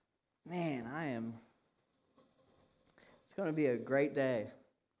am. It's going to be a great day.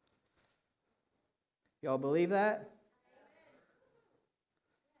 Y'all believe that?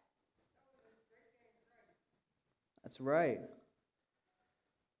 That's right.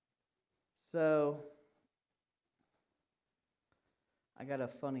 So, I got a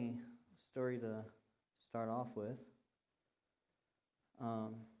funny story to start off with.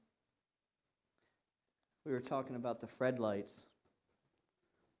 We were talking about the Fred lights.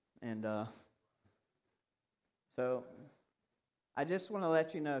 And so I just want to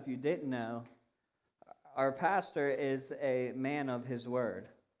let you know, if you didn't know, our pastor is a man of his word.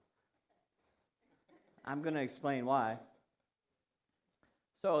 I'm going to explain why.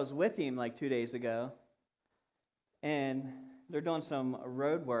 So I was with him like 2 days ago, and they're doing some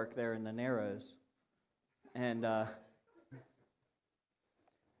road work there in the Narrows. And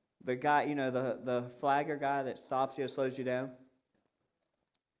the guy, you know, the flagger guy that stops you, slows you down,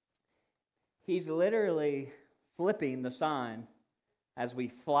 he's literally flipping the sign as we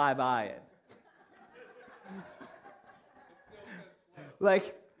fly by it.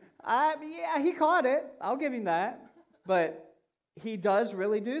 Yeah, he caught it. I'll give him that. But he does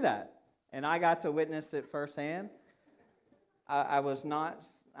really do that. And I got to witness it firsthand. I was not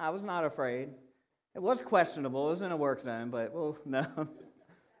afraid. It was questionable. It was in a work zone, but, well, no.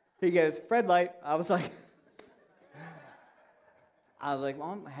 He goes, Fred light. I was like,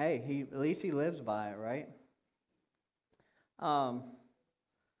 well, hey, at least he lives by it, right? Y'all,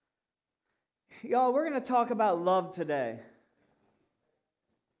 we're going to talk about love today.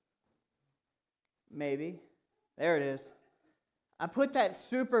 Maybe. There it is. I put that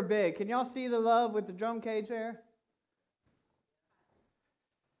super big. Can y'all see the love with the drum cage there?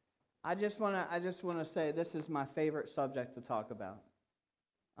 I just want to say this is my favorite subject to talk about.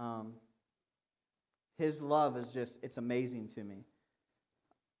 His love is it's amazing to me.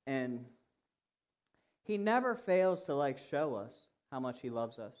 And he never fails to show us how much he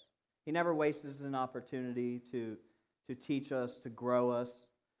loves us. He never wastes an opportunity to teach us, to grow us.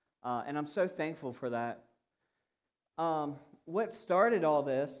 And I'm so thankful for that. What started all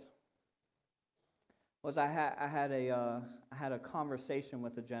this was I had a conversation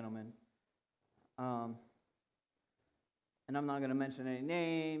with a gentleman. And I'm not going to mention any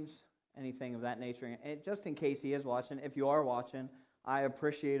names, anything of that nature. And just in case he is watching, if you are watching, I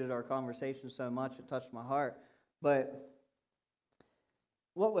appreciated our conversation so much. It touched my heart. But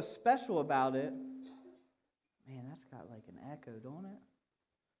what was special about it, man, that's got like an echo, don't it?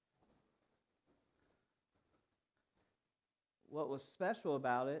 What was special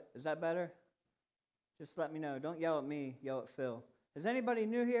about it, is that better? Just let me know. Don't yell at me, yell at Phil. Is anybody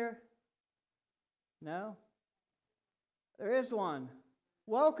new here? No? There is one.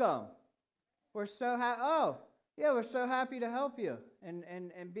 Welcome. We're so happy. Oh, yeah, we're so happy to help you and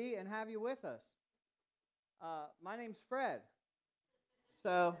have you with us. My name's Fred.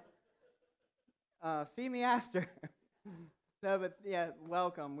 So, see me after. No, but yeah,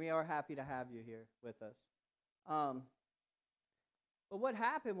 welcome. We are happy to have you here with us. But what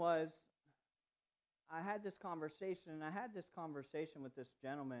happened was, I had this conversation with this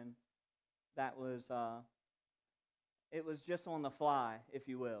gentleman that was, it was just on the fly, if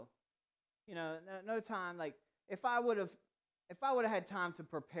you will. You know, no time, if I would have had time to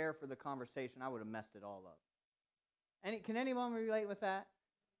prepare for the conversation, I would have messed it all up. Can anyone relate with that?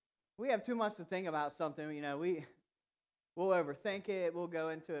 We have too much to think about something, you know, we'll overthink it, we'll go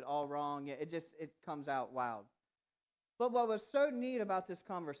into it all wrong, it comes out wild. But what was so neat about this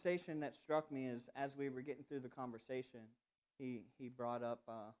conversation that struck me is, as we were getting through the conversation, he brought up,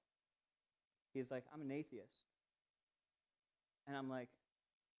 he's like, I'm an atheist. And I'm like,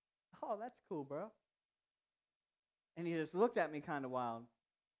 oh, that's cool, bro. And he just looked at me kind of wild.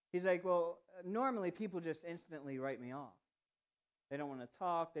 He's like, well, normally people just instantly write me off. They don't want to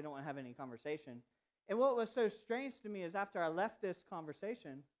talk. They don't want to have any conversation. And what was so strange to me is, after I left this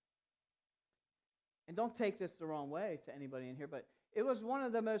conversation, and don't take this the wrong way to anybody in here, but it was one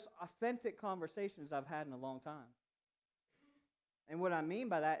of the most authentic conversations I've had in a long time. And what I mean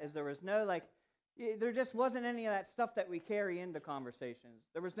by that is, there was no, there just wasn't any of that stuff that we carry into conversations.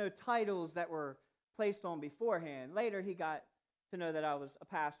 There was no titles that were placed on beforehand. Later, he got to know that I was a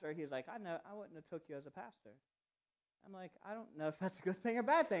pastor. He was like, I wouldn't have took you as a pastor. I'm like, I don't know if that's a good thing or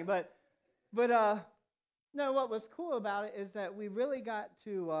bad thing, but no, what was cool about it is that we really got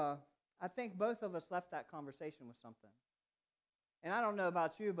to, I think both of us left that conversation with something. And I don't know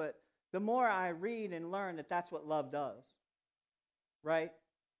about you, but the more I read and learn that that's what love does, right?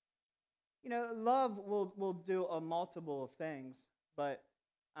 You know, love will do a multiple of things, but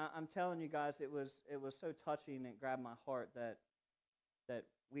I'm telling you guys, it was so touching, it grabbed my heart that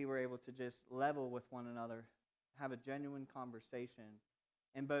we were able to just level with one another, have a genuine conversation,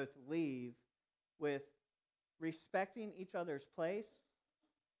 and both leave with respecting each other's place.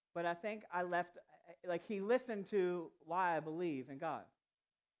 But I think I left, like, he listened to why I believe in God.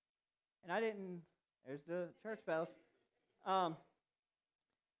 And I didn't, there's the church bells. I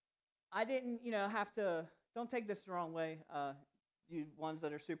didn't, have to, don't take this the wrong way, you ones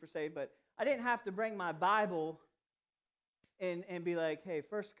that are super saved, but I didn't have to bring my Bible and be like, hey,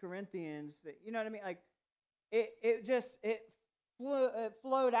 1 Corinthians, you know what I mean? Like, it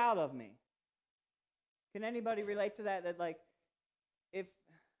flowed out of me. Can anybody relate to that? That, like, if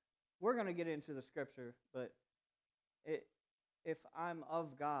we're going to get into the scripture, but if I'm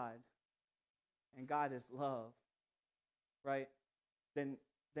of God and God is love, right, then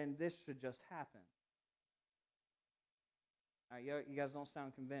this should just happen. All right, you guys don't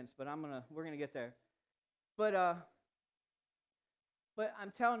sound convinced, but we're gonna get there. But I'm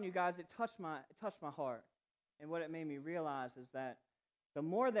telling you guys, it touched my heart, and what it made me realize is that the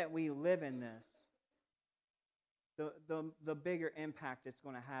more that we live in this, the bigger impact it's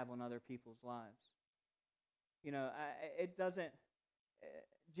going to have on other people's lives. It doesn't.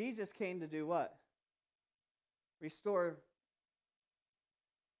 Jesus came to do what? Restore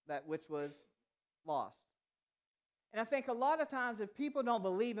that which was lost. And I think a lot of times if people don't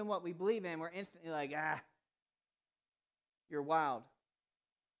believe in what we believe in, we're instantly like, you're wild.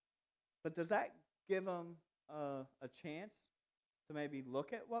 But does that give them a chance to maybe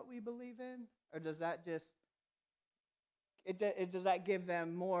look at what we believe in? Or does that does that give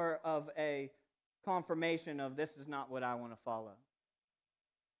them more of a confirmation of this is not what I want to follow?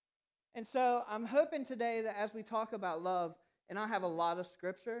 And so I'm hoping today that as we talk about love, and I have a lot of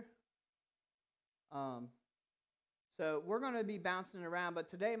scripture, so we're going to be bouncing around, but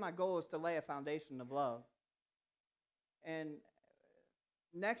today my goal is to lay a foundation of love. And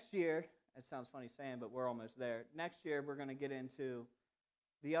next year, it sounds funny saying, but we're almost there. Next year, we're going to get into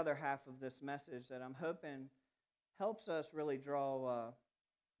the other half of this message that I'm hoping helps us really draw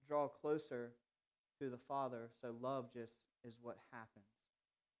closer to the Father, so love just is what happens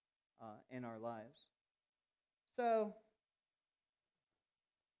in our lives. So,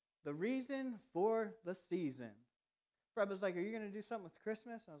 the reason for the season. Fred was like, "Are you going to do something with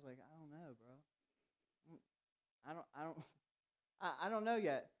Christmas?" I was like, "I don't know, bro. I don't know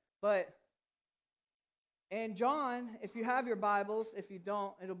yet." But in John, if you have your Bibles, if you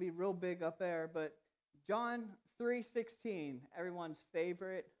don't, it'll be real big up there. But John 3:16, everyone's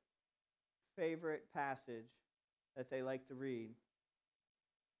favorite passage that they like to read.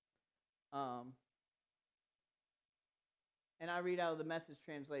 And I read out of the Message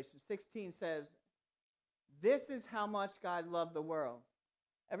translation. 16 says, "This is how much God loved the world."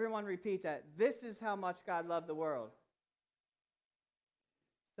 Everyone repeat that. This is how much God loved the world.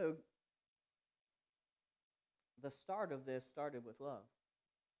 So, the start of this started with love.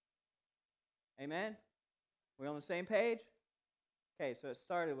 Amen? We on the same page? Okay, so it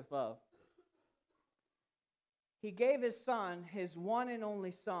started with love. He gave his son, his one and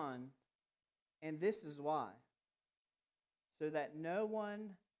only son, and this is why. So that no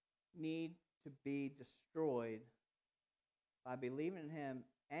one need to be destroyed. By believing in him,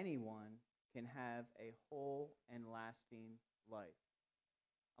 anyone can have a whole and lasting life.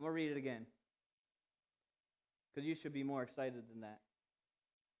 I'm going to read it again, because you should be more excited than that.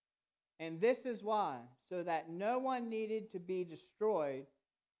 And this is why, so that no one needed to be destroyed.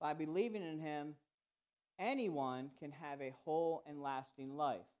 By believing in him, anyone can have a whole and lasting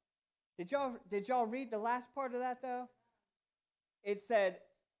life. Did y'all read the last part of that, though? It said,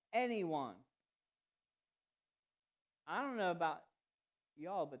 anyone. I don't know about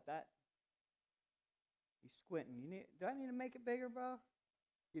y'all, but that, you squinting. Do I need to make it bigger, bro?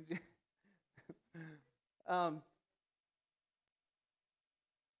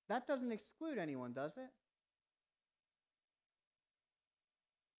 That doesn't exclude anyone, does it?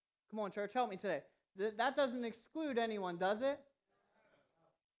 Come on, church, help me today. That doesn't exclude anyone, does it?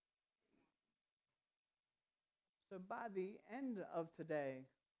 So by the end of today,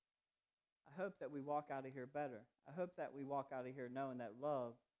 I hope that we walk out of here better. I hope that we walk out of here knowing that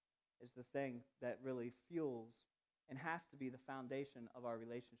love is the thing that really fuels and has to be the foundation of our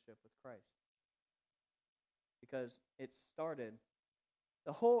relationship with Christ. Because it started,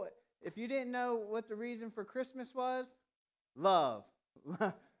 if you didn't know what the reason for Christmas was, love.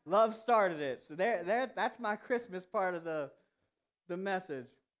 Love started it. So that's my Christmas part of the message.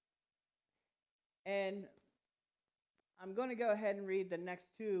 And I'm going to go ahead and read the next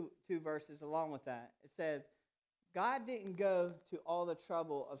two verses along with that. It said, God didn't go to all the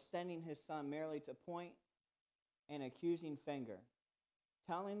trouble of sending his son merely to point an accusing finger.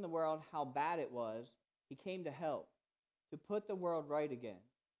 telling the world how bad it was. He came to help, to put the world right again.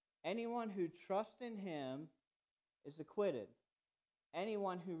 Anyone who trusts in him is acquitted.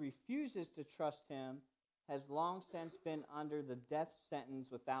 Anyone who refuses to trust him has long since been under the death sentence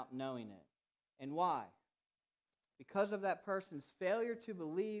without knowing it. And why? Because of that person's failure to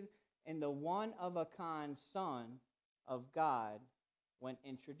believe in the one-of-a-kind Son of God when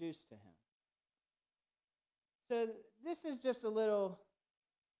introduced to him. So this is just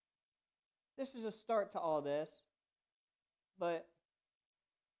this is a start to all this, but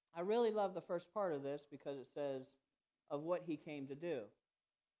I really love the first part of this because it says of what he came to do.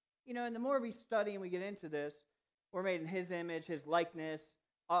 You know, and the more we study and we get into this, we're made in his image, his likeness,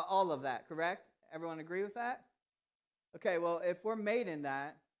 all of that, correct? Everyone agree with that? Okay, well, if we're made in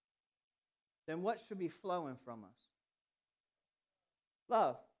that, then what should be flowing from us?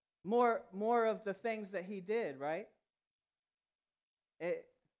 Love. More of the things that he did, right? It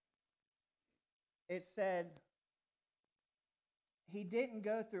said he didn't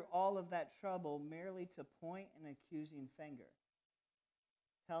go through all of that trouble merely to point an accusing finger,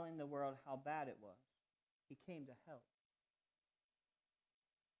 telling the world how bad it was. He came to help.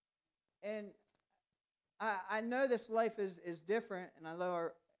 And I know this life is different, and I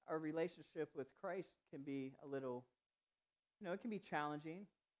know our relationship with Christ can be a little, it can be challenging.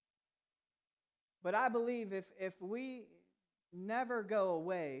 But I believe if we never go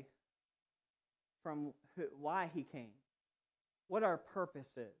away from why he came, what our purpose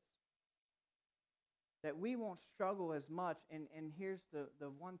is, that we won't struggle as much. And here's the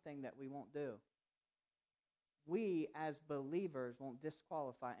one thing that we won't do. We, as believers, won't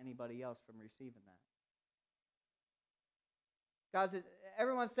disqualify anybody else from receiving that. Guys,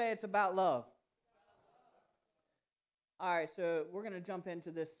 everyone say it's about love. All right, so we're going to jump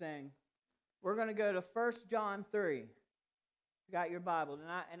into this thing. We're going to go to 1 John 3. You got your Bible.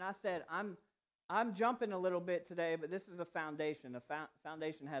 And I said, I'm jumping a little bit today, but this is a foundation. The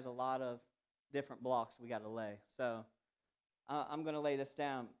foundation has a lot of different blocks we got to lay. So I'm going to lay this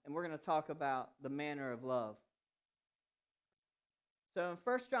down, and we're going to talk about the manner of love. So in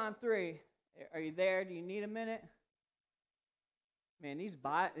 1 John 3, are you there? Do you need a minute? Man, these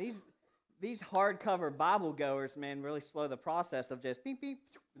hardcover Bible goers, man, really slow the process of just beep, beep,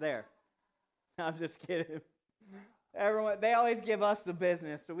 there. I'm just kidding. Everyone, they always give us the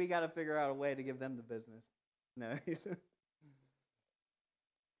business, so we got to figure out a way to give them the business. No.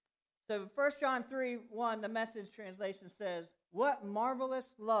 So 1 John 3:1, the Message translation says, "What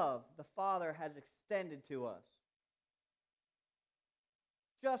marvelous love the Father has extended to us.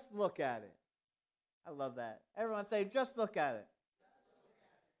 Just look at it." I love that. Everyone say, "Just look at it."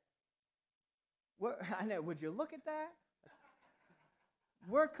 I know, would you look at that?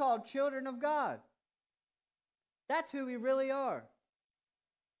 We're called children of God. That's who we really are.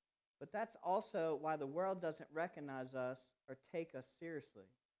 But that's also why the world doesn't recognize us or take us seriously,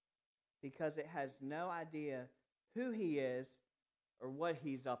 because it has no idea who he is or what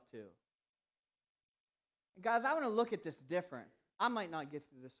he's up to. And guys, I want to look at this different. I might not get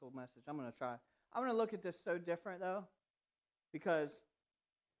through this whole message. I'm going to try. I want to look at this so different, though, because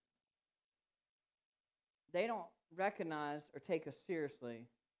they don't recognize or take us seriously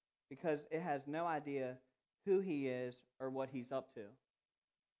because it has no idea who he is or what he's up to.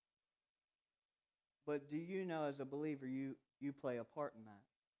 But do you know, as a believer, you play a part in that?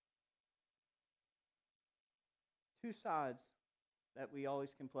 Two sides that we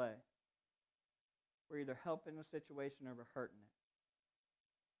always can play. We're either helping a situation or we're hurting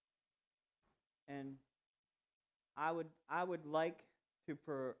it. And I would like to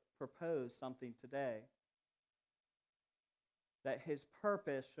propose something today, that his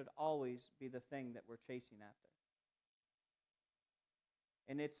purpose should always be the thing that we're chasing after.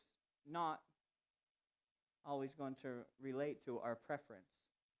 And it's not always going to relate to our preference.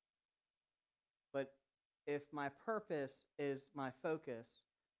 But if my purpose is my focus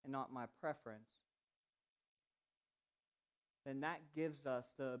and not my preference, then that gives us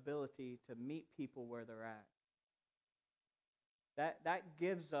the ability to meet people where they're at. That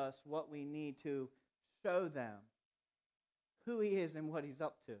gives us what we need to show them who he is and what he's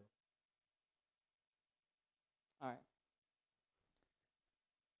up to. All right.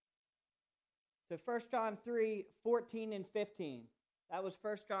 So 1 John 3:14 and 15. That was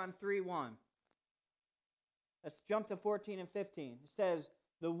 1 John 3:1. Let's jump to 14 and 15. It says,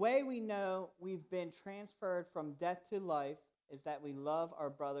 "The way we know we've been transferred from death to life is that we love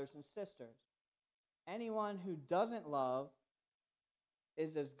our brothers and sisters. Anyone who doesn't love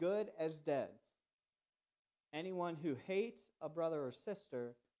is as good as dead. Anyone who hates a brother or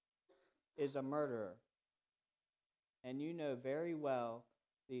sister is a murderer. And you know very well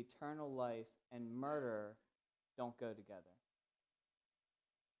the eternal life and murder don't go together.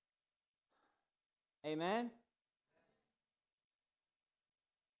 Amen?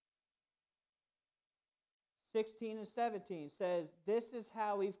 (16 and 17) says, this is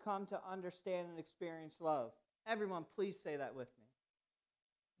how we've come to understand and experience love. Everyone, please say that with me.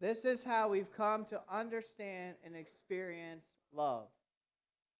 This is how we've come to understand and experience love.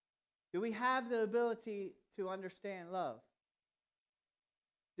 Do we have the ability to understand love?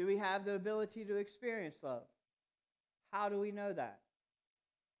 Do we have the ability to experience love? How do we know that?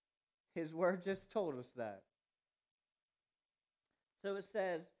 His word just told us that. So it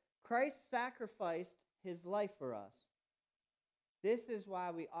says, Christ sacrificed his life for us. This is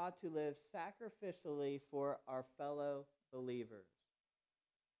why we ought to live sacrificially for our fellow believers.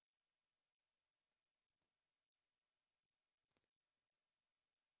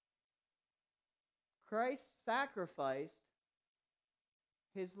 Christ sacrificed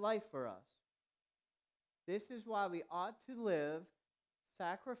his life for us. This is why we ought to live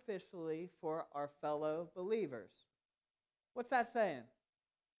sacrificially for our fellow believers. What's that saying?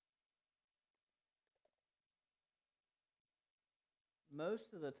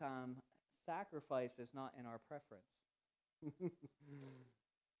 Most of the time, sacrifice is not in our preference.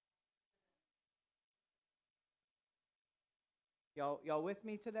 Y'all with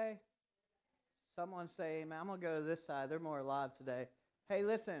me today? Someone say, amen. I'm going to go to this side. They're more alive today. Hey,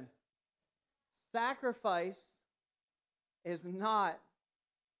 listen. Sacrifice is not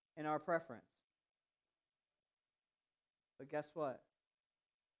in our preference. But guess what?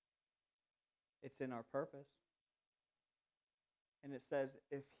 It's in our purpose. And it says,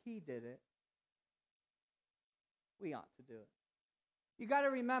 if he did it, we ought to do it. You got to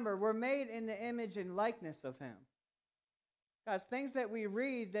remember, we're made in the image and likeness of him. Guys, things that we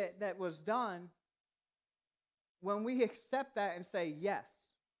read that was done, when we accept that and say yes,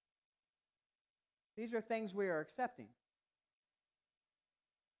 these are things we are accepting.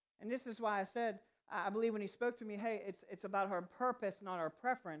 And this is why I said, I believe when he spoke to me, hey, it's about our purpose, not our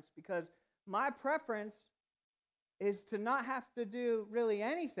preference, because my preference is to not have to do really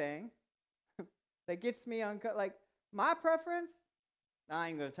anything that gets me uncut. Like, my preference, I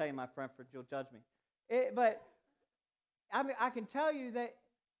ain't going to tell you my preference, you'll judge me. But I mean, I can tell you that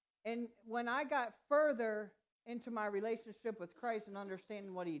when I got further into my relationship with Christ and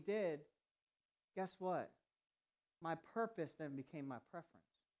understanding what he did, guess what? My purpose then became my preference.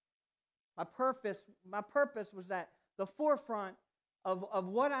 My purpose was at the forefront of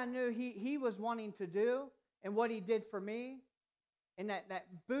what I knew he was wanting to do and what he did for me, and that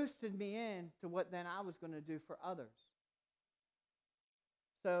boosted me in to what then I was going to do for others.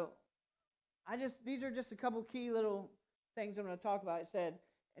 So these are just a couple key little things I'm going to talk about. It said,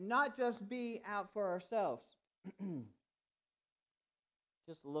 and not just be out for ourselves.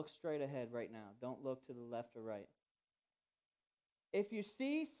 Just look straight ahead right now. Don't look to the left or right. If you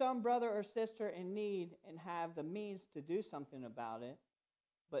see some brother or sister in need and have the means to do something about it,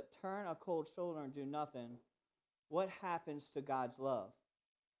 but turn a cold shoulder and do nothing, what happens to God's love?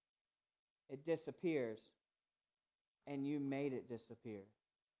 It disappears, and you made it disappear.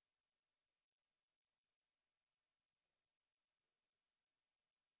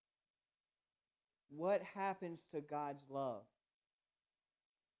 What happens to God's love?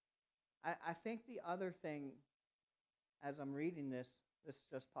 I think the other thing, as I'm reading this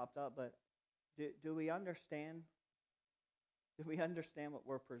just popped up, but do we understand? Do we understand what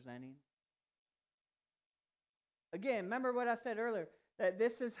we're presenting? Again, remember what I said earlier, that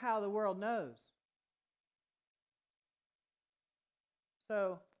this is how the world knows.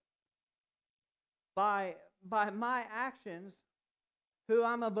 So, by my actions, who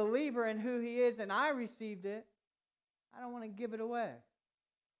I'm a believer in who he is and I received it, I don't want to give it away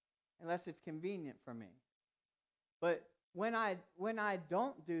unless it's convenient for me. But when I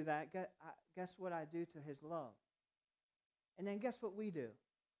don't do that, guess what I do to his love? And then guess what we do?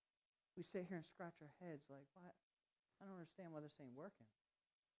 We sit here and scratch our heads like, what? I don't understand why this ain't working.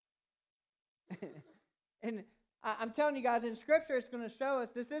 And I'm telling you guys, in Scripture, it's going to show us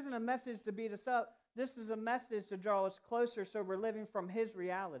this isn't a message to beat us up. This is a message to draw us closer so we're living from his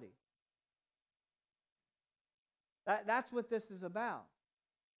reality. That's what this is about.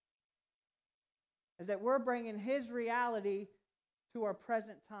 Is that we're bringing his reality to our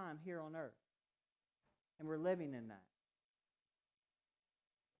present time here on earth. And we're living in that.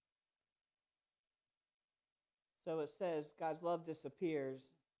 So it says God's love disappears,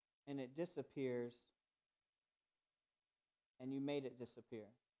 and it disappears, and you made it disappear.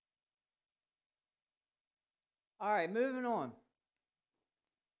 All right, moving on.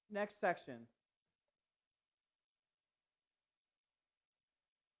 Next section.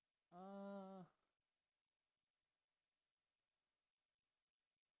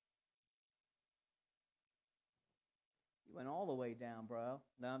 went all the way down, bro.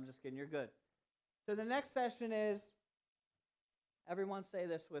 No, I'm just kidding. You're good. So the next session is, everyone say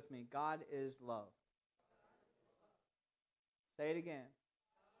this with me. God is love. Say it again.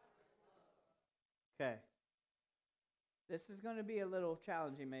 Okay. This is going to be a little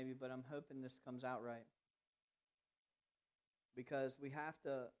challenging maybe, but I'm hoping this comes out right. Because we have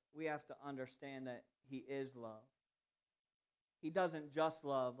to understand that he is love. He doesn't just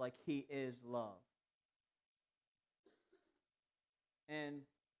love, like he is love. And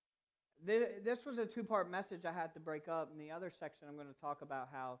this was a two-part message I had to break up. In the other section, I'm going to talk about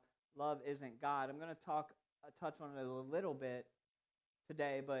how love isn't God. I'm going to touch on it a little bit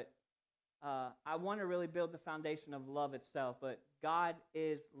today, but I want to really build the foundation of love itself. But God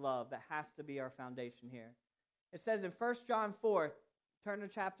is love. That has to be our foundation here. It says in 1 John 4, turn to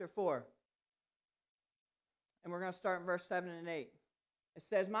chapter 4, and we're going to start in verse 7 and 8. It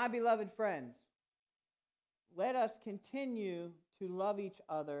says, "My beloved friends, let us continue to love each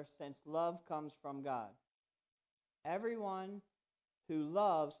other, since love comes from God. Everyone who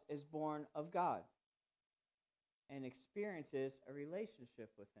loves is born of God and experiences a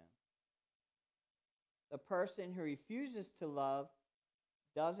relationship with him. The person who refuses to love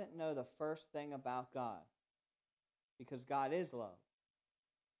doesn't know the first thing about God, because God is love.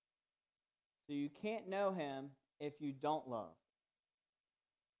 So you can't know him if you don't love."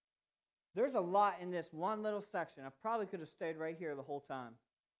 There's a lot in this one little section. I probably could have stayed right here the whole time.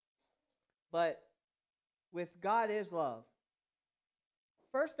 But with God is love.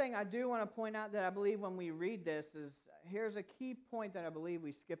 First thing I do want to point out that I believe when we read this is, here's a key point that I believe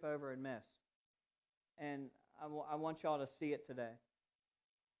we skip over and miss. And I want y'all to see it today.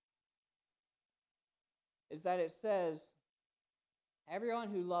 Is that it says, everyone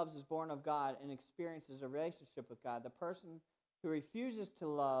who loves is born of God and experiences a relationship with God. The person who refuses to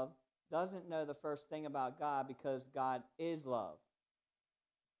love doesn't know the first thing about God, because God is love.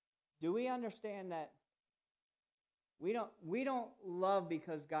 Do we understand that we don't love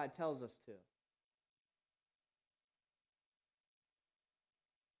because God tells us to?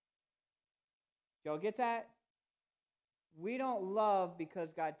 Y'all get that? We don't love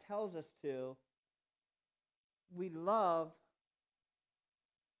because God tells us to. We love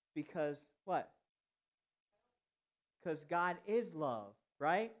because what? Because God is love,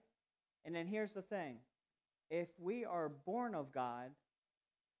 right? And then here's the thing. If we are born of God,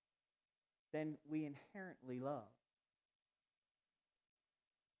 then we inherently love.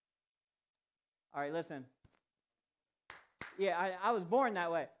 All right, listen. Yeah, I was born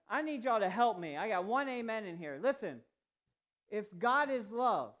that way. I need y'all to help me. I got one amen in here. Listen, if God is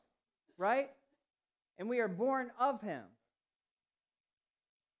love, right? And we are born of him,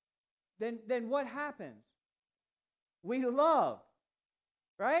 then what happens? We love,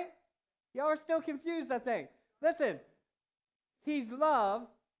 right? Y'all are still confused, I think. Listen, he's love,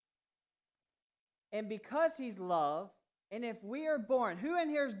 and because he's love, and if we are born, who in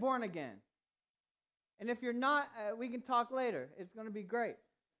here is born again? And if you're not, we can talk later. It's going to be great.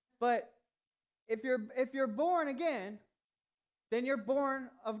 But if you're born again, then you're born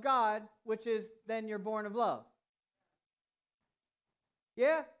of God, which is then you're born of love.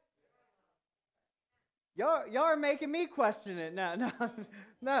 Yeah? Y'all are making me question it now.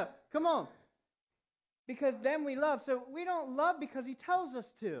 No, come on. Because then we love. So we don't love because he tells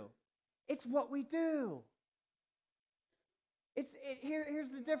us to. It's what we do.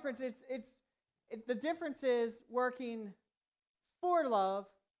 Here's the difference. The difference is working for love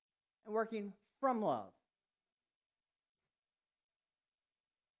and working from love.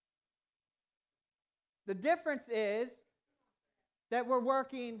 The difference is that we're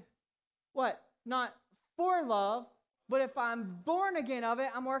working, what? Not for love, but if I'm born again of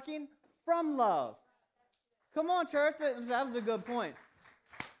it, I'm working from love. Come on, church. That was a good point.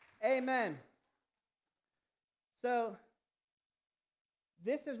 Amen. So,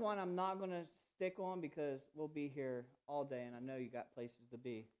 this is one I'm not going to stick on because we'll be here all day, and I know you got places to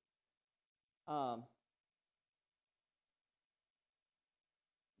be.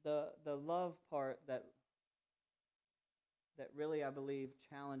 The love part that really, I believe,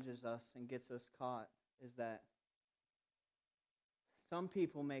 challenges us and gets us caught is that some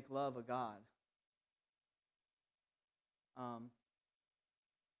people make love a god.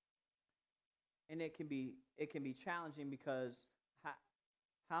 And it can be challenging because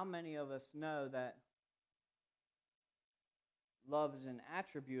how many of us know that love is an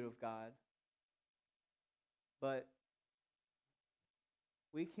attribute of God, but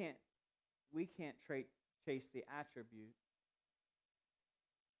we can't chase the attribute.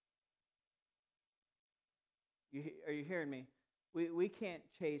 Are you hearing me? We can't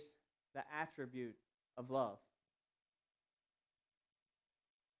chase the attribute of love.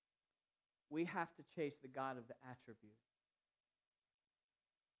 we have to chase the God of the attribute.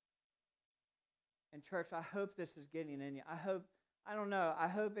 And church, I hope this is getting in you. I hope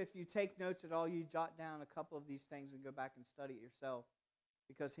if you take notes at all, you jot down a couple of these things and go back and study it yourself.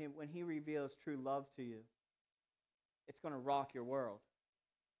 Because when he reveals true love to you, it's going to rock your world.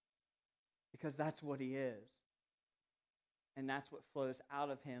 Because that's what he is. And that's what flows out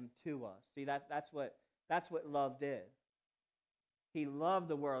of him to us. See, that's what love did. He loved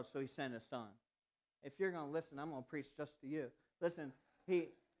the world, so he sent his son. If you're going to listen, I'm going to preach just to you. Listen, he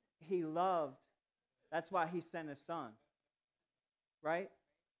loved. That's why he sent his son. Right?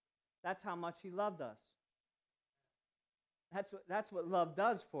 That's how much he loved us. That's what love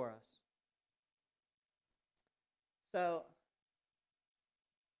does for us. So,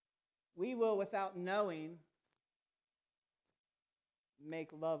 we will, without knowing, make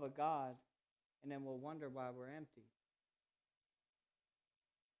love a God, and then we'll wonder why we're empty.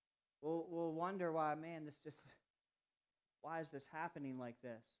 We'll wonder why, man, why is this happening like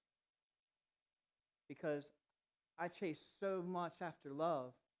this? Because I chased so much after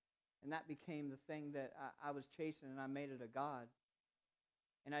love, and that became the thing that I was chasing, and I made it a God.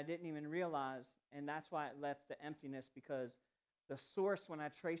 And I didn't even realize, and that's why it left the emptiness, because the source, when I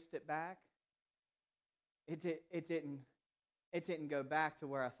traced it back, it didn't go back to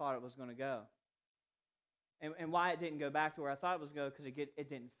where I thought it was going to go. And why it didn't go back to where I thought it was going to go, because it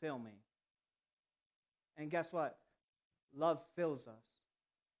didn't fill me. And guess what? Love fills us.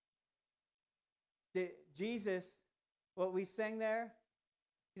 Jesus, what we sang there,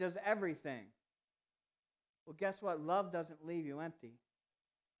 he does everything. Well, guess what? Love doesn't leave you empty.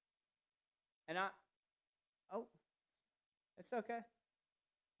 And it's okay.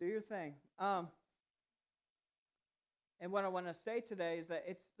 Do your thing. And what I want to say today is that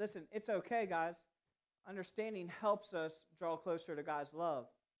it's okay, guys. Understanding helps us draw closer to God's love.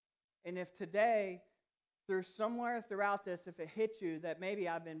 And if today, through somewhere throughout this, if it hits you that maybe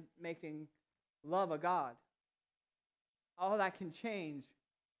I've been making love a God, all that can change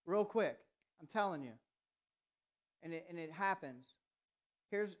real quick. I'm telling you. And it happens.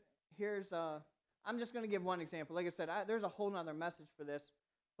 I'm just going to give one example. Like I said, there's a whole other message for this,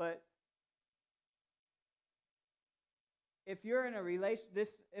 but if you're in a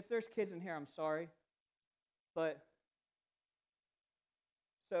if there's kids in here, I'm sorry, but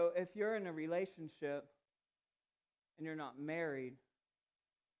so if you're in a relationship and you're not married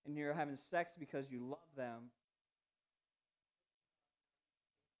and you're having sex because you love them,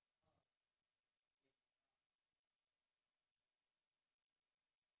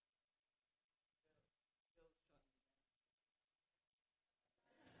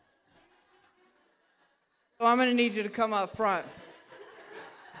 so I'm going to need you to come up front.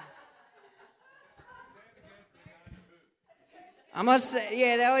 I must say,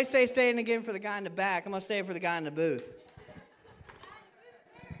 yeah, they always say it again for the guy in the back. I'm going to say it for the guy in the booth.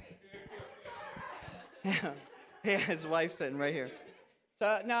 Yeah, his wife's sitting right here.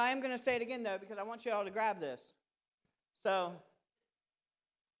 So, no, I am going to say it again, though, because I want you all to grab this. So,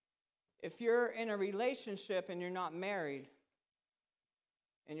 if you're in a relationship and you're not married,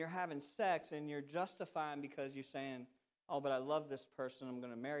 and you're having sex, and you're justifying because you're saying, oh, but I love this person, I'm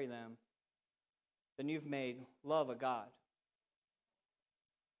going to marry them, then you've made love a God.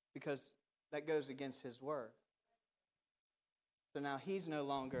 Because that goes against his word. So now he's no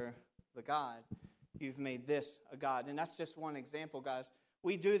longer the God. You've made this a God. And that's just one example, guys.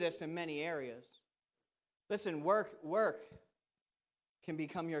 We do this in many areas. Listen, work can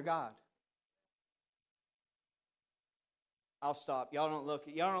become your God. I'll stop. Y'all don't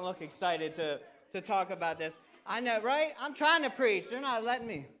look excited to talk about this. I know, right? I'm trying to preach. They're not letting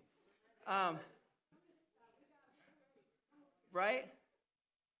me. Right?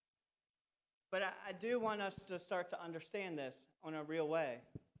 But I do want us to start to understand this in a real way,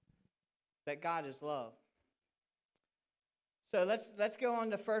 that God is love. So let's go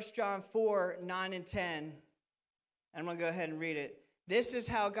on to 1 John 4, 9 and 10. And I'm going to go ahead and read it. This is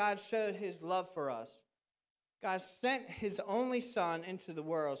how God showed his love for us. God sent his only Son into the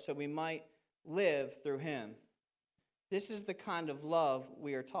world so we might live through him. This is the kind of love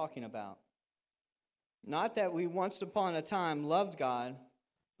we are talking about. Not that we once upon a time loved God,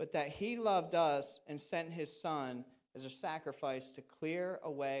 but that he loved us and sent his Son as a sacrifice to clear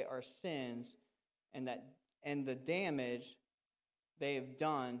away our sins and the damage they have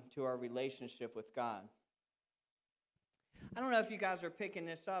done to our relationship with God. I don't know if you guys are picking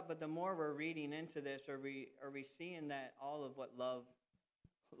this up, but the more we're reading into this, are we seeing that all of what love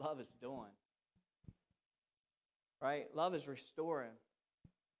is doing? Right? Love is restoring.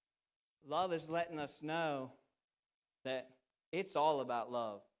 Love is letting us know that it's all about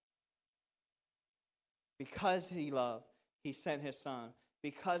love. Because he loved, he sent his son.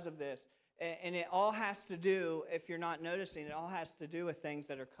 Because of this. And it all has to do, if you're not noticing, it all has to do with things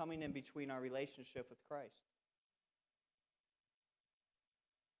that are coming in between our relationship with Christ.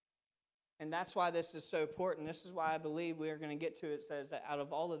 And that's why this is so important. This is why I believe we are going to get to it. Says that out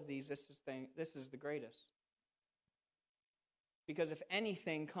of all of these, this is the greatest. Because if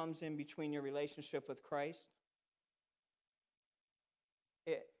anything comes in between your relationship with Christ,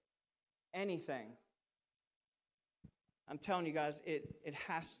 anything, I'm telling you guys,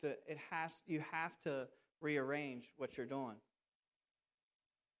 you have to rearrange what you're doing.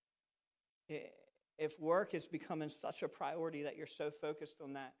 If work is becoming such a priority that you're so focused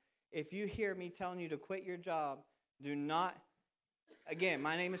on that, if you hear me telling you to quit your job, do not, again,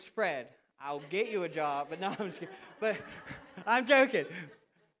 my name is Fred. I'll get you a job, but no, I'm just kidding. But I'm joking.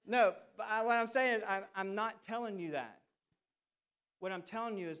 No, but what I'm saying is I'm not telling you that. What I'm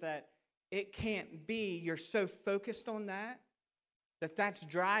telling you is that it can't be you're so focused on that's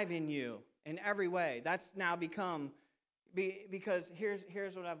driving you in every way. That's now become, because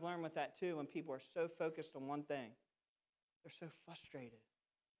here's what I've learned with that too. When people are so focused on one thing, they're so frustrated.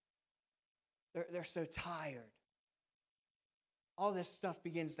 They're so tired. All this stuff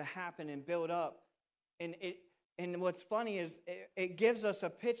begins to happen and build up. And what's funny is it gives us a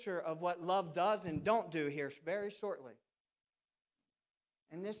picture of what love does and don't do here very shortly.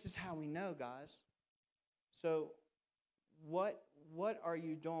 And this is how we know, guys. So what are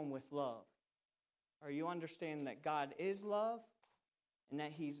you doing with love? Are you understanding that God is love and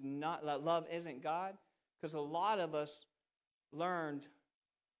that that love isn't God? Because a lot of us learned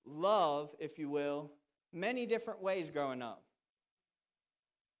love, if you will, many different ways growing up.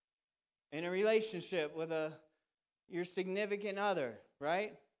 In a relationship with your significant other,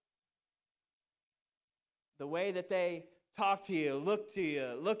 right? The way that they talk to you,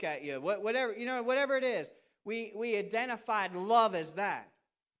 look at you, whatever it is. We identified love as that.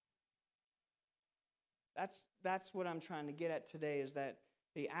 That's what I'm trying to get at today, is that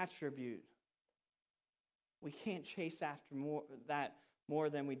the attribute. We can't chase after more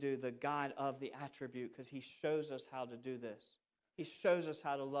than we do the God of the attribute, because he shows us how to do this. He shows us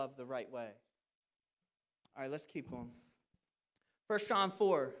how to love the right way. All right, let's keep going. 1 John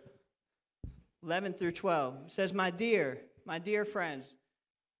 4, 11 through 12 says, my dear friends,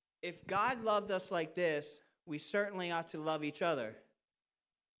 if God loved us like this, we certainly ought to love each other.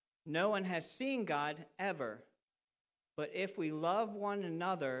 No one has seen God ever, but if we love one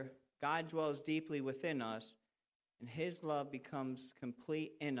another, God dwells deeply within us, and his love becomes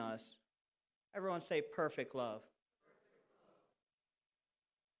complete in us. Everyone say perfect love.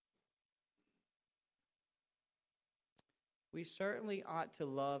 We certainly ought to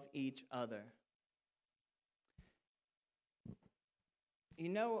love each other. You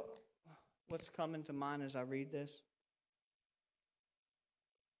know what's coming to mind as I read this?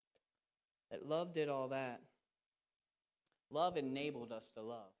 That love did all that. Love enabled us to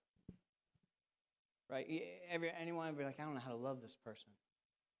love. Right? Anyone would be like, I don't know how to love this person.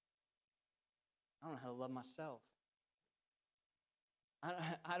 I don't know how to love myself.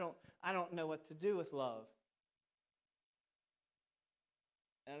 I don't know what to do with love.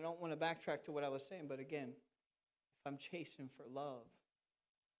 And I don't want to backtrack to what I was saying, but again, if I'm chasing for love,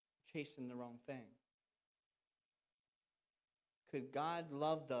 I'm chasing the wrong thing. Could God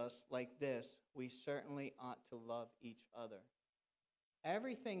loved us like this, we certainly ought to love each other.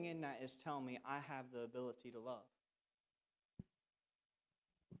 Everything in that is telling me I have the ability to love.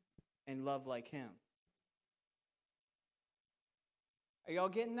 And love like him. Are y'all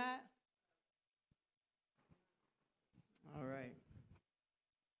getting that? All right.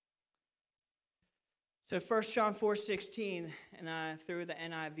 So 1 John 4:16, and I threw the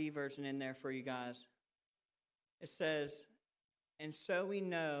NIV version in there for you guys. It says, and so we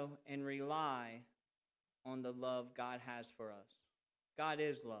know and rely on the love God has for us. God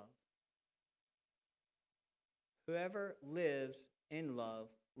is love. Whoever lives in love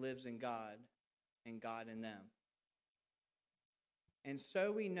lives in God, and God in them. And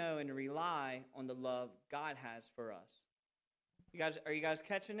so we know and rely on the love God has for us. Are you guys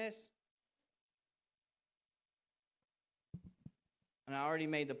catching this? And I already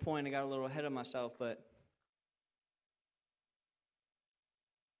made the point. I got a little ahead of myself, but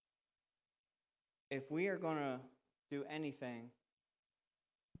if we are going to do anything,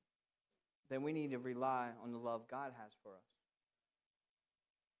 then we need to rely on the love God has for us.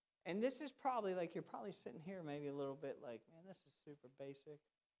 And this is probably like, you're probably sitting here maybe a little bit like, man, this is super basic.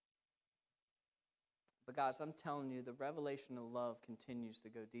 But guys, I'm telling you, the revelation of love continues to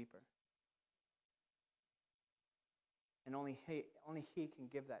go deeper. And only he can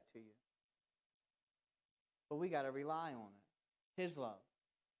give that to you. but we got to rely on it. His love.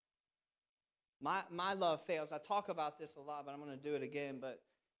 My love fails. I talk about this a lot, but I'm going to do it again. But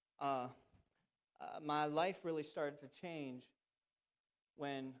my life really started to change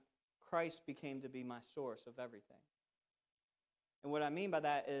when Christ became to be my source of everything. And what I mean by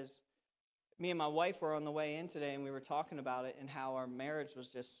that is, me and my wife were on the way in today, and we were talking about it and how our marriage was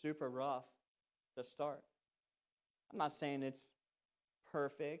just super rough to start. I'm not saying it's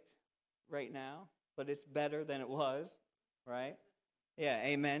perfect right now, but it's better than it was, right? Yeah,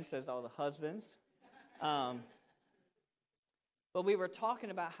 amen, says all the husbands. But we were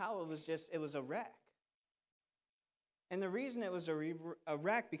talking about how it was a wreck. And the reason it was a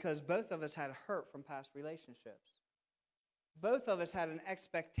wreck because both of us had hurt from past relationships. Both of us had an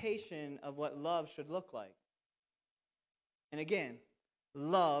expectation of what love should look like. And again,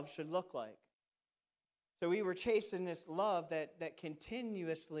 love should look like. So we were chasing this love that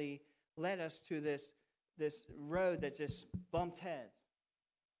continuously led us to this road that just bumped heads.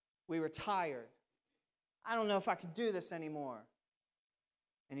 We were tired. I don't know if I can do this anymore.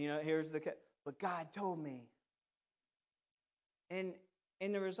 And but God told me. And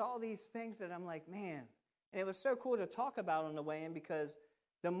there was all these things that I'm like, man. And it was so cool to talk about on the way in because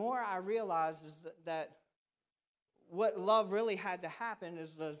the more I realized is that what love really had to happen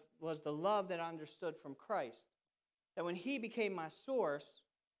was the love that I understood from Christ. That when He became my source,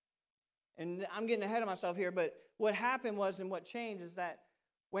 and I'm getting ahead of myself here, but what happened was and what changed is that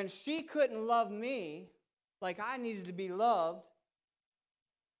when she couldn't love me like I needed to be loved,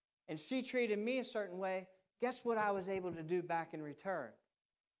 and she treated me a certain way, guess what I was able to do back in return?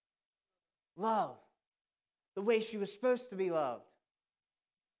 Love. The way she was supposed to be loved.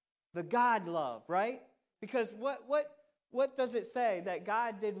 The God love, right? Because what does it say? That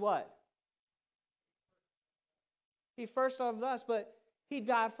God did what? He first loved us, but He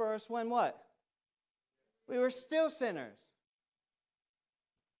died for us when what? We were still sinners.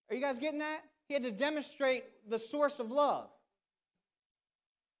 Are you guys getting that? He had to demonstrate the source of love.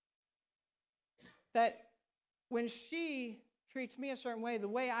 That when she treats me a certain way, the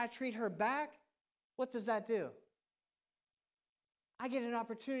way I treat her back, what does that do? I get an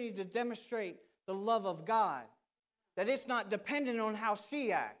opportunity to demonstrate the love of God. That it's not dependent on how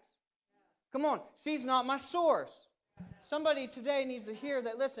she acts. Come on, she's not my source. Somebody today needs to hear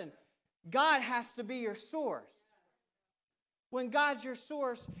that, listen, God has to be your source. When God's your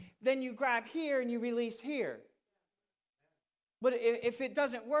source, then you grab here and you release here. But if it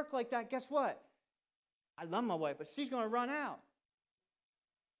doesn't work like that, guess what? I love my wife, but she's going to run out.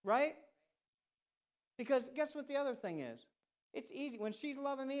 Right? Because guess what the other thing is? It's easy. When she's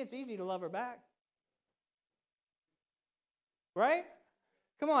loving me, it's easy to love her back. Right?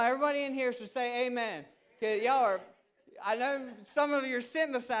 Come on, everybody in here should say amen. Okay, y'all are, I know some of you are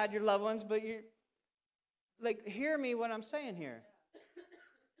sitting beside your loved ones, but hear me what I'm saying here.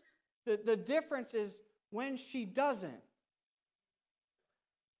 The difference is when she doesn't,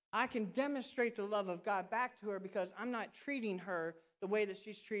 I can demonstrate the love of God back to her because I'm not treating her the way that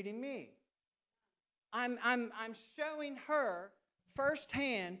she's treating me. I'm showing her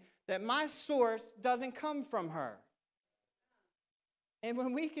firsthand that my source doesn't come from her. And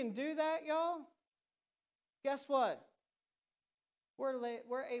when we can do that, y'all, guess what?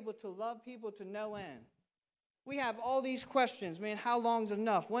 We're able to love people to no end. We have all these questions. Man, how long's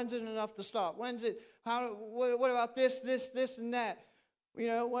enough? When's it enough to stop? When's it? What about this, and that? You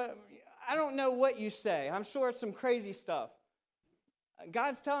know what? I don't know what you say. I'm sure it's some crazy stuff.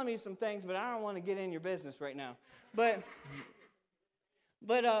 God's telling me some things, but I don't want to get in your business right now. But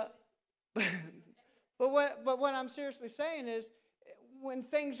what I'm seriously saying is, when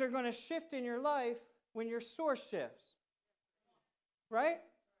things are going to shift in your life, when your source shifts, right?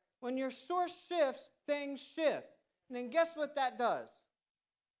 When your source shifts, things shift. And then guess what that does?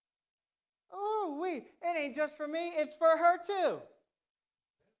 It ain't just for me, it's for her too.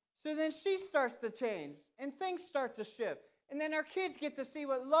 So then she starts to change, and things start to shift. And then our kids get to see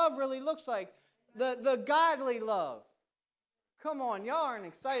what love really looks like, the godly love. Come on, y'all aren't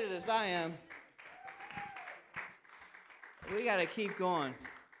excited as I am. We got to keep going.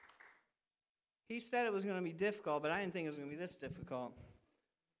 He said it was going to be difficult, but I didn't think it was going to be this difficult.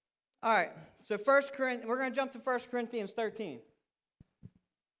 All right, so we're going to jump to 1 Corinthians 13.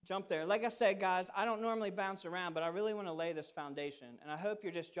 Jump there. Like I said, guys, I don't normally bounce around, but I really want to lay this foundation. And I hope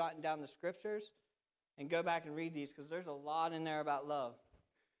you're just jotting down the scriptures and go back and read these because there's a lot in there about love.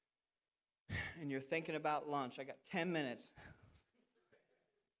 And you're thinking about lunch. I got 10 minutes.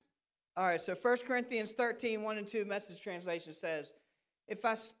 All right, so 1 Corinthians 13, 1 and 2, Message translation says, "If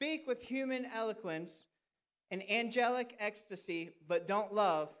I speak with human eloquence and angelic ecstasy, but don't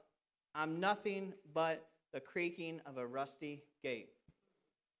love, I'm nothing but the creaking of a rusty gate.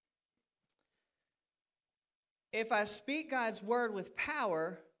 If I speak God's word with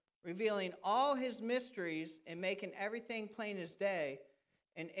power, revealing all his mysteries and making everything plain as day,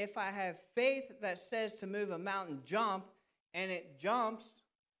 and if I have faith that says to move a mountain, jump, and it jumps,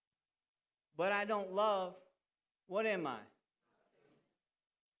 but I don't love, what am I?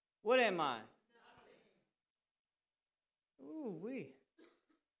 What am I? Ooh-wee.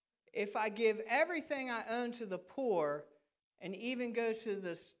 If I give everything I own to the poor and even go to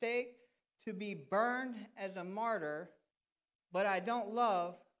the stake to be burned as a martyr, but I don't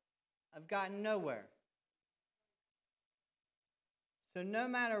love, I've gotten nowhere. So no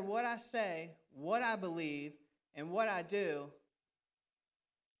matter what I say, what I believe, and what I do,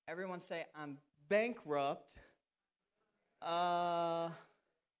 everyone say, I'm bankrupt.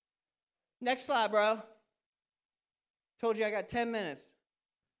 Next slide, bro. Told you I got 10 minutes.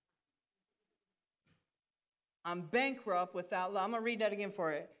 I'm bankrupt without love. I'm going to read that again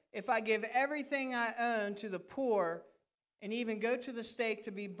for you. If I give everything I own to the poor and even go to the stake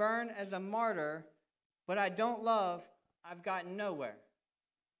to be burned as a martyr, but I don't love, I've gotten nowhere.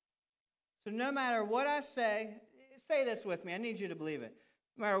 So no matter what I say this with me. I need you to believe it.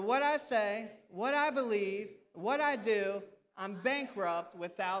 No matter what I say, what I believe, what I do, I'm bankrupt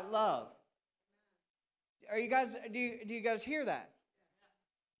without love. Are you guys? Do you guys hear that?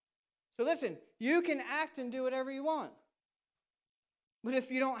 So listen, you can act and do whatever you want, but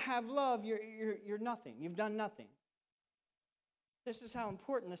if you don't have love, you're nothing. You've done nothing. This is how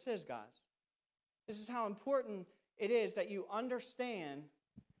important this is, guys. This is how important it is that you understand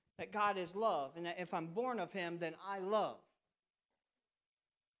that God is love, and that if I'm born of him, then I love.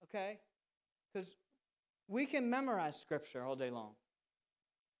 Okay? Because we can memorize Scripture all day long.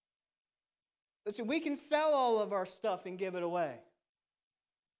 Listen, we can sell all of our stuff and give it away.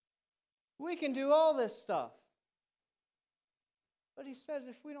 We can do all this stuff. But he says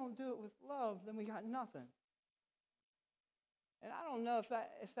if we don't do it with love, then we got nothing. And I don't know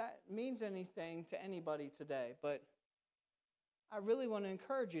if that means anything to anybody today, but I really want to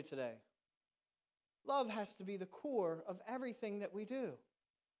encourage you today. Love has to be the core of everything that we do.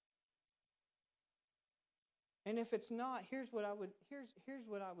 And if it's not, here's what I would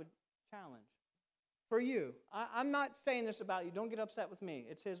challenge. For you, I'm not saying this about you. Don't get upset with me.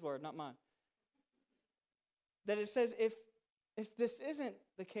 It's his word, not mine. That it says if this isn't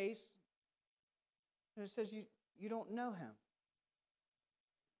the case, then it says you don't know him.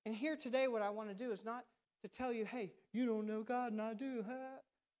 And here today, what I want to do is not to tell you, hey, you don't know God and I do.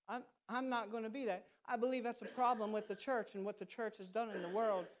 I'm not going to be that. I believe that's a problem with the church and what the church has done in the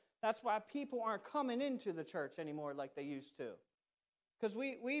world. That's why people aren't coming into the church anymore like they used to. Because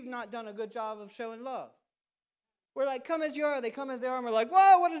we've not done a good job of showing love. We're like, come as you are. They come as they are, and we're like,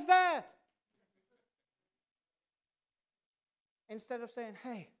 whoa, what is that? Instead of saying,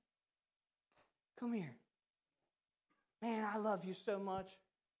 hey, come here. Man, I love you so much.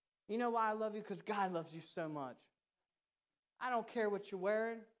 You know why I love you? Because God loves you so much. I don't care what you're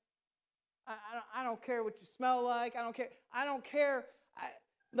wearing. I don't care what you smell like. I don't care.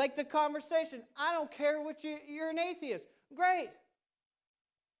 Like the conversation, I don't care what you're an atheist. Great.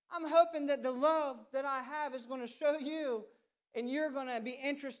 I'm hoping that the love that I have is going to show you, and you're going to be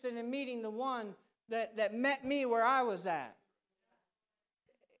interested in meeting the one that met me where I was at.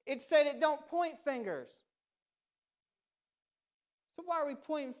 It said it don't point fingers. So why are we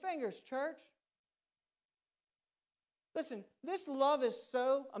pointing fingers, church? Listen, this love is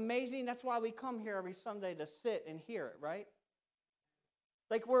so amazing. That's why we come here every Sunday to sit and hear it, right?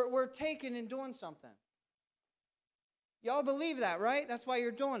 Like we're taking and doing something. Y'all believe that, right? That's why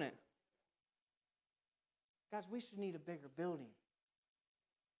you're doing it. Guys, we should need a bigger building.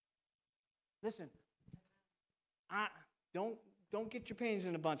 Listen, don't get your panties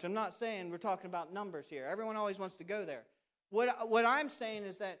in a bunch. I'm not saying we're talking about numbers here. Everyone always wants to go there. What I'm saying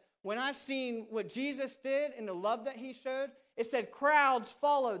is that when I've seen what Jesus did and the love that he showed, it said crowds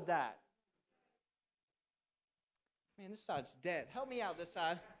followed that. Man, this side's dead. Help me out this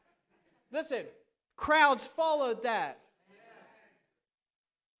side. Listen, crowds followed that.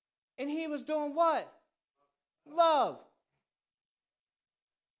 And he was doing what? Love.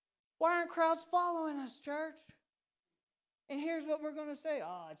 Why aren't crowds following us, church? And here's what we're going to say.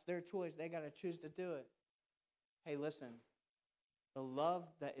 Oh, it's their choice. They got to choose to do it. Hey, listen. The love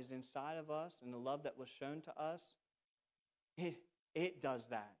that is inside of us and the love that was shown to us, it does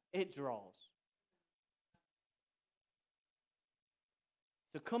that. It draws.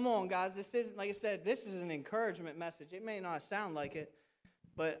 So come on, guys. This isn't, like I said, this is an encouragement message. It may not sound like it,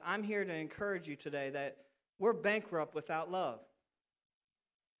 but I'm here to encourage you today that we're bankrupt without love.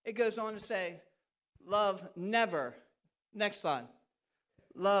 It goes on to say, Love never, next slide.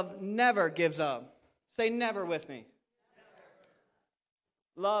 Love never gives up. Say never with me.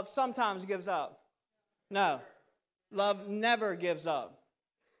 Love sometimes gives up. No. Love never gives up.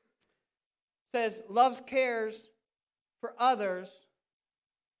 It says love cares for others,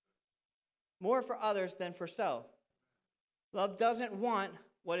 more for others than for self. Love doesn't want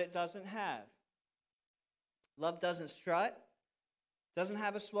what it doesn't have. Love doesn't strut, doesn't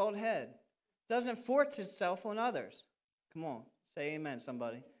have a swelled head, doesn't force itself on others. Come on, say amen,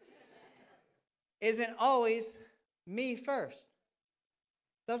 somebody. Isn't always me first.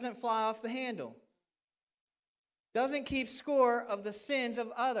 Doesn't fly off the handle. Doesn't keep score of the sins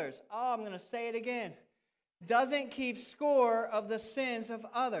of others. Oh, I'm going to say it again. Doesn't keep score of the sins of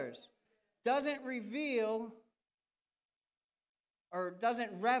others. Doesn't reveal or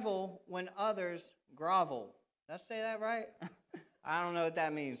doesn't revel when others grovel. Did I say that right? I don't know what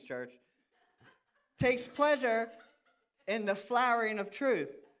that means, church. Takes pleasure in the flowering of truth.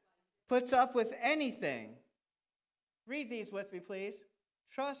 Puts up with anything. Read these with me, please.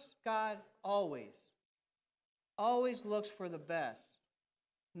 Trust God always. Always looks for the best.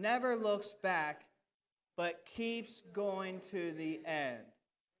 Never looks back, but keeps going to the end.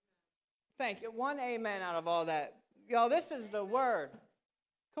 Thank you. One amen out of all that. Y'all, this is the word.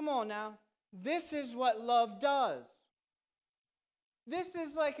 Come on now. This is what love does. This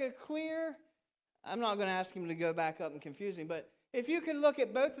is like a clear, I'm not going to ask him to go back up and confuse him, but if you can look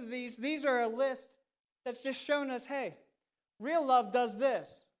at both of these are a list that's just showing us, hey, real love does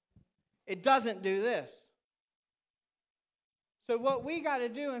this. It doesn't do this. So what we got to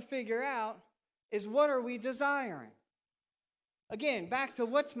do and figure out is what are we desiring? Again, back to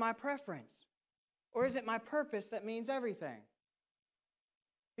what's my preference? Or is it my purpose that means everything?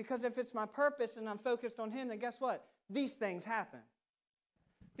 Because if it's my purpose and I'm focused on Him, then guess what? These things happen.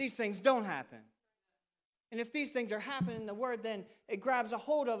 These things don't happen. And if these things are happening in the Word, then it grabs a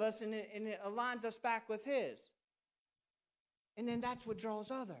hold of us and it aligns us back with His. And then that's what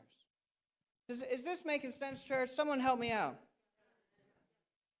draws others. Is this making sense, church? Someone help me out.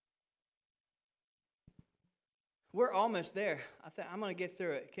 We're almost there. I'm going to get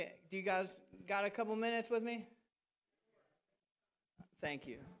through it. Do you guys got a couple minutes with me? Thank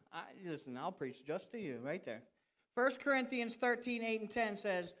you. Listen, I'll preach just to you right there. 1 Corinthians 13, 8 and 10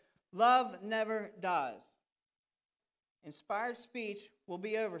 says, love never dies. Inspired speech will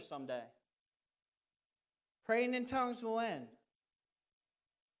be over someday. Praying in tongues will end.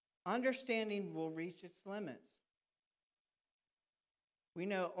 Understanding will reach its limits. We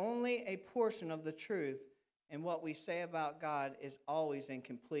know only a portion of the truth, and what we say about God is always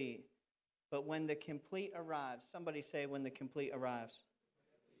incomplete. But when the complete arrives, somebody say when the complete arrives,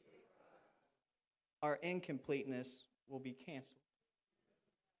 our incompleteness will be canceled.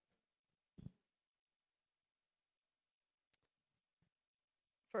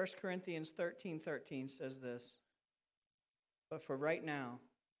 First Corinthians 13:13 says this, but for right now,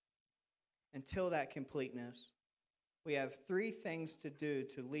 until that completeness, we have three things to do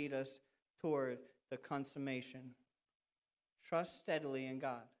to lead us toward the consummation. Trust steadily in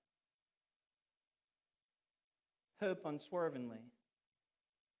God. Hope unswervingly.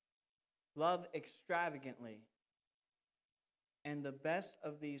 Love extravagantly. And the best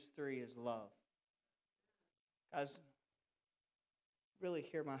of these three is love. Guys, really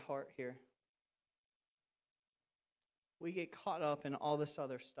hear my heart here. We get caught up in all this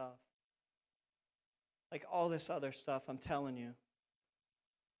other stuff. Like all this other stuff, I'm telling you.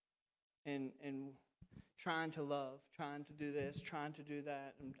 And trying to love, trying to do this, trying to do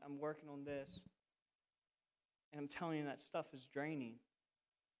that. I'm working on this. And I'm telling you, that stuff is draining.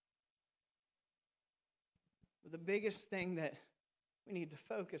 But the biggest thing that we need to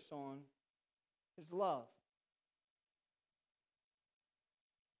focus on is love.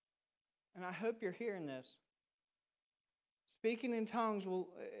 And I hope you're hearing this. Speaking in tongues will,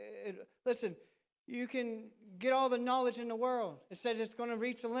 listen, you can get all the knowledge in the world. It said it's going to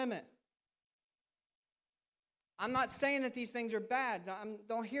reach a limit. I'm not saying that these things are bad.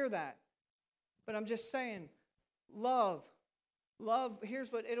 Don't hear that. But I'm just saying, love,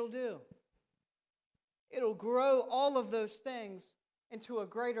 here's what it'll do. It'll grow all of those things into a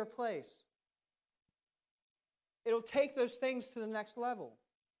greater place. It'll take those things to the next level.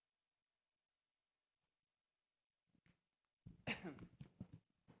 I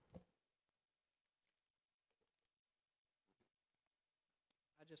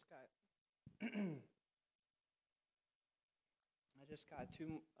just got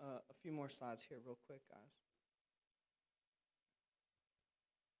a few more slides here real quick, guys.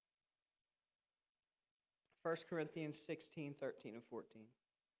 First Corinthians 16, 13, and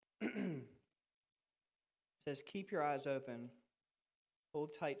 14. It says, keep your eyes open.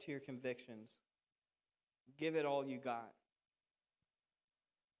 Hold tight to your convictions. Give it all you got.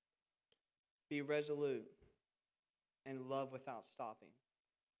 Be resolute and love without stopping.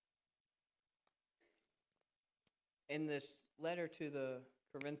 In this letter to the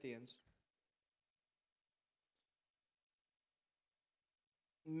Corinthians,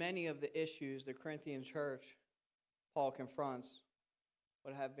 many of the issues the Corinthian church Paul confronts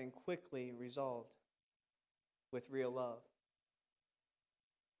would have been quickly resolved with real love.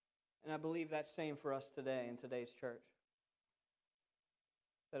 And I believe that's same for us today in today's church.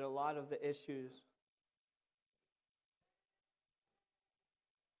 That a lot of the issues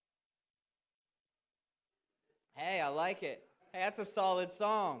Hey, I like it. Hey, that's a solid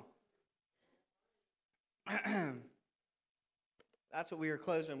song. That's what we were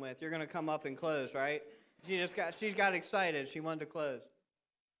closing with. You're going to come up and close, right? She's got excited. She wanted to close.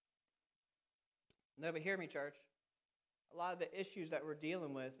 No, but hear me, church. A lot of the issues that we're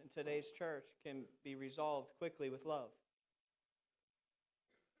dealing with in today's church can be resolved quickly with love.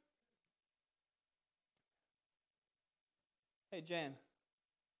 Hey, Jen.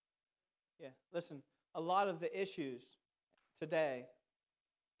 Yeah, listen. A lot of the issues today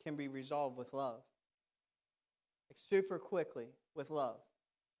can be resolved with love. Like super quickly with love.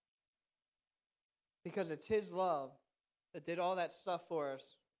 Because it's His love that did all that stuff for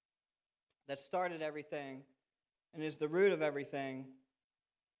us, that started everything, and is the root of everything,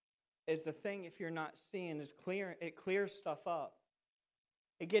 is the thing, if you're not seeing, is clear. It clears stuff up.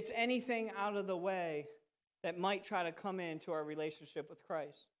 It gets anything out of the way that might try to come into our relationship with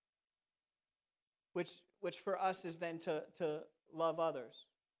Christ. Which for us is then to love others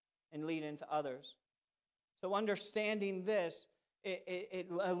and lead into others. So understanding this, it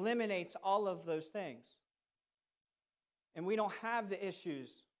eliminates all of those things. And we don't have the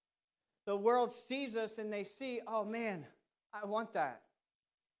issues. The world sees us and they see, oh man, I want that.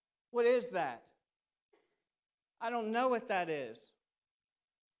 What is that? I don't know what that is.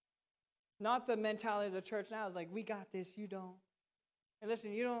 Not the mentality of the church now is like, we got this, you don't. And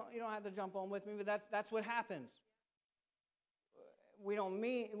listen, you don't have to jump on with me, but that's what happens. We don't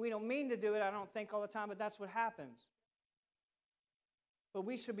mean to do it, I don't think all the time, but that's what happens. But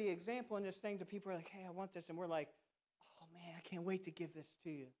we should be example in this thing to people who are like, hey, I want this, and we're like, oh man, I can't wait to give this to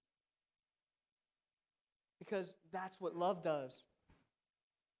you. Because that's what love does.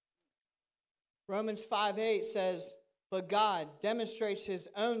 Romans 5:8 says, but God demonstrates His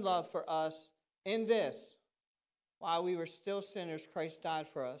own love for us in this. While we were still sinners, Christ died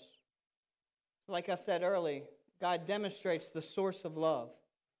for us. Like I said earlier, God demonstrates the source of love.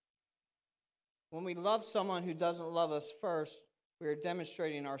 When we love someone who doesn't love us first, we are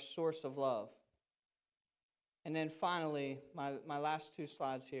demonstrating our source of love. And then finally, my last two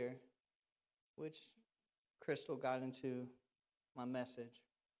slides here, which Crystal got into my message.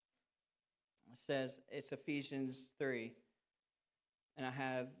 It says, it's Ephesians 3. And I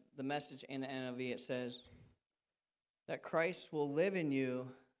have the Message in the NIV. It says, that Christ will live in you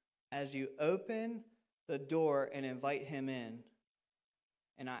as you open the door and invite Him in.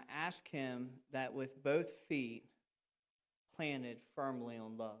 And I ask Him that with both feet planted firmly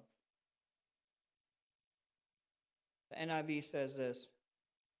on love. The NIV says this,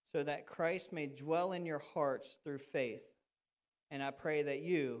 so that Christ may dwell in your hearts through faith. And I pray that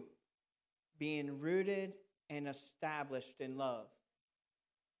you, being rooted and established in love.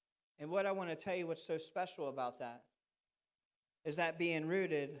 And what I want to tell you what's so special about that is that being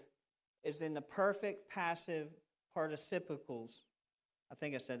rooted is in the perfect passive participles. I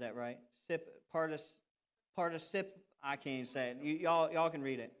think I said that right. I can't even say it. Y'all can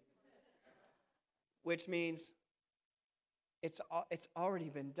read it. Which means it's already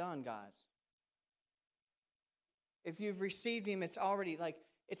been done, guys. If you've received Him, it's already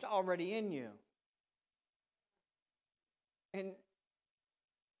in you. And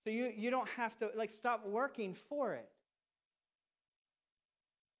so you don't have to stop working for it.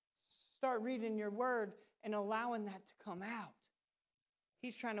 Start reading your word and allowing that to come out.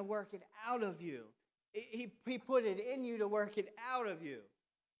 He's trying to work it out of you. He put it in you to work it out of you.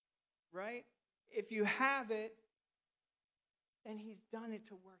 Right? If you have it, then He's done it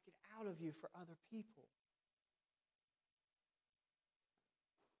to work it out of you for other people.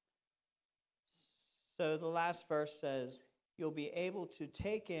 So the last verse says, you'll be able to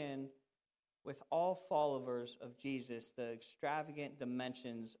take in with all followers of Jesus the extravagant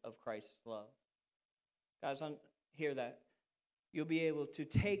dimensions of Christ's love. Guys, hear that. You'll be able to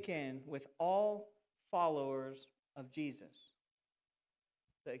take in with all followers of Jesus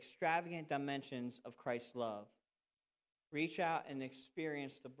the extravagant dimensions of Christ's love. Reach out and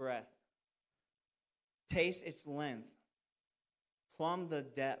experience the breadth. taste its length, plumb the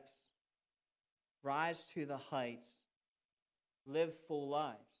depths, rise to the heights, live full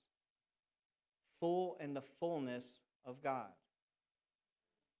lives, full in the fullness of God.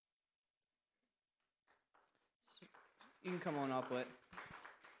 So you can come on up with.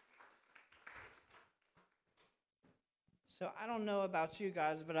 So I don't know about you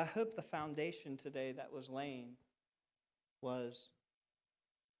guys, but I hope the foundation today that was laying was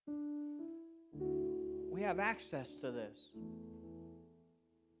we have access to this.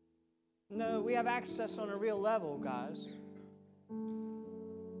 No, we have access on a real level, guys.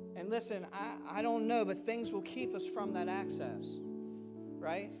 And listen, I don't know, but things will keep us from that access,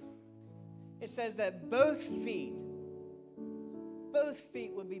 right? It says that both feet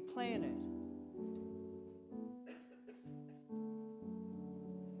would be planted.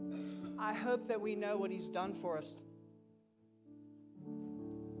 I hope that we know what he's done for us.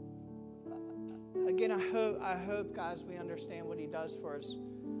 Again, I hope, guys, we understand what he does for us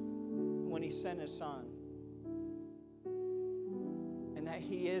when he sent his son. And that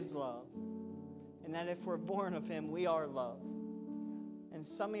he is love. And that if we're born of him, we are love. And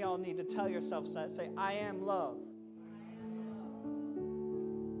some of y'all need to tell yourselves that. Say, I am love.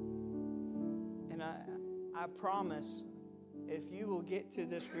 And I promise, if you will get to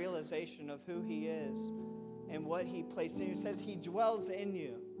this realization of who he is and what he placed in you, it says he dwells in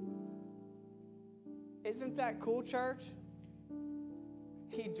you. Isn't that cool, church?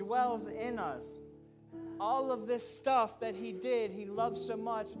 He dwells in us. All of this stuff that he did, he loved so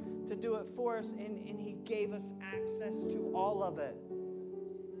much to do it for us, and he gave us access to all of it.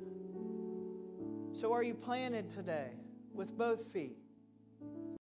 So are you planted today with both feet?